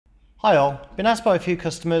Hi all, been asked by a few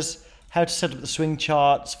customers how to set up the swing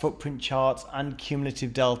charts, footprint charts and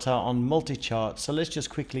cumulative delta on MultiCharts. So let's just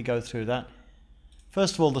quickly go through that.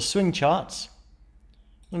 First of all, the swing charts.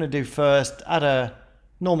 I'm going to do first, add a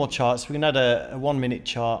normal chart. So we can add a 1 minute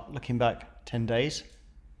chart looking back 10 days.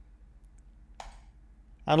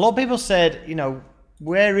 And a lot of people said,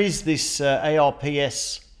 where is this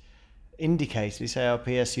ARPS indicator, this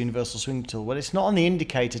ARPS Universal Swing Tool? Well, it's not on the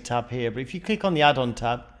indicator tab here, but if you click on the add-on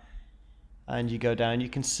tab, and you go down, you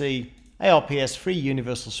can see ARPS Free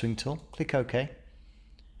Universal Swing Tool. Click OK.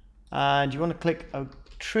 And you want to click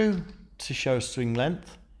True to show swing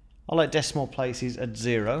length. I like decimal places at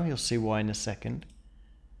 0. You'll see why in a second.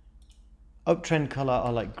 Uptrend color, I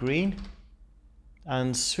like green.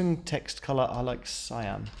 And swing text color, I like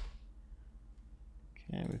cyan.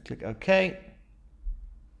 Okay, we click OK.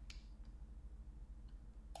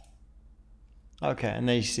 Okay, and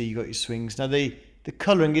there you see you got your swings. Now the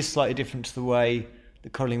colouring is slightly different to the way the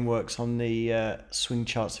colouring works on the swing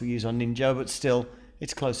charts we use on Ninja, but still,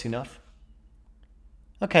 it's close enough.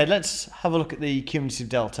 Okay, let's have a look at the cumulative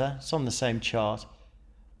delta. It's on the same chart.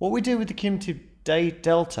 What we do with the cumulative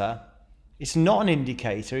delta, it's not an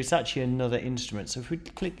indicator, it's actually another instrument. So if we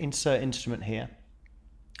click Insert Instrument here,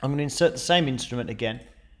 I'm going to insert the same instrument again,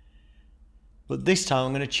 but this time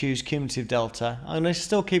I'm going to choose cumulative delta. I'm going to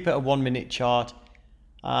still keep it a 1 minute chart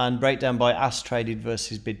and break down by as traded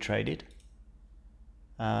versus bid traded,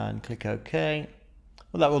 and click OK.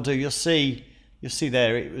 What that will do, you'll see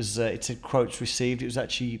there it said quotes received. It was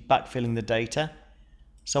actually backfilling the data.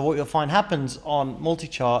 So what you'll find happens on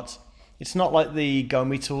MultiCharts, it's not like the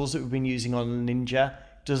GOMI tools that we've been using on Ninja.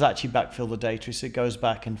 It does actually backfill the data, so it goes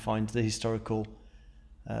back and finds the historical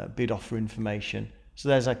bid offer information. So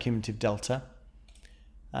there's our cumulative delta.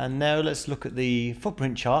 And now let's look at the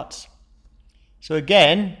footprint charts. So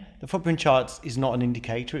again, the footprint charts is not an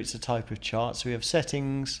indicator, it's a type of chart. So we have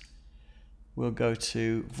settings, we'll go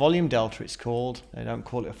to volume delta, it's called. They don't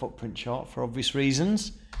call it a footprint chart for obvious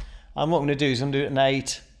reasons. And what I'm going to do is I'm going to do an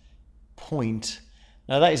 8 point.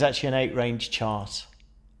 Now that is actually an 8 range chart.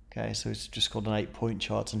 Okay, so it's just called an 8 point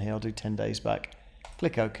chart, and here I'll do 10 days back.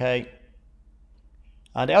 Click OK.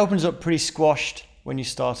 And it opens up pretty squashed when you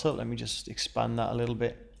start up. Let me just expand that a little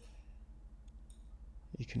bit.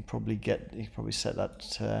 You can probably set that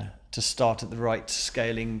to start at the right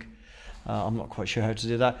scaling. I'm not quite sure how to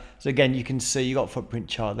do that. So again, you can see you got footprint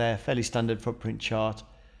chart there, fairly standard footprint chart.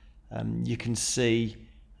 You can see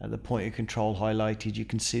the point of control highlighted. You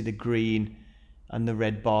can see the green and the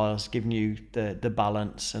red bars giving you the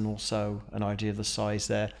balance and also an idea of the size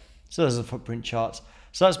there. So those are the footprint charts.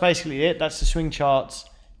 So that's basically it. That's the swing charts,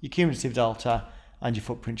 your cumulative delta, and your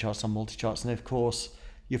footprint charts on MultiCharts. And of course,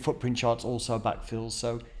 your footprint charts also backfills,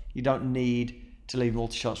 so you don't need to leave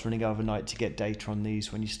MultiCharts running overnight to get data on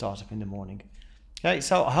these when you start up in the morning. Okay,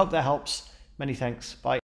 so I hope that helps. Many thanks. Bye.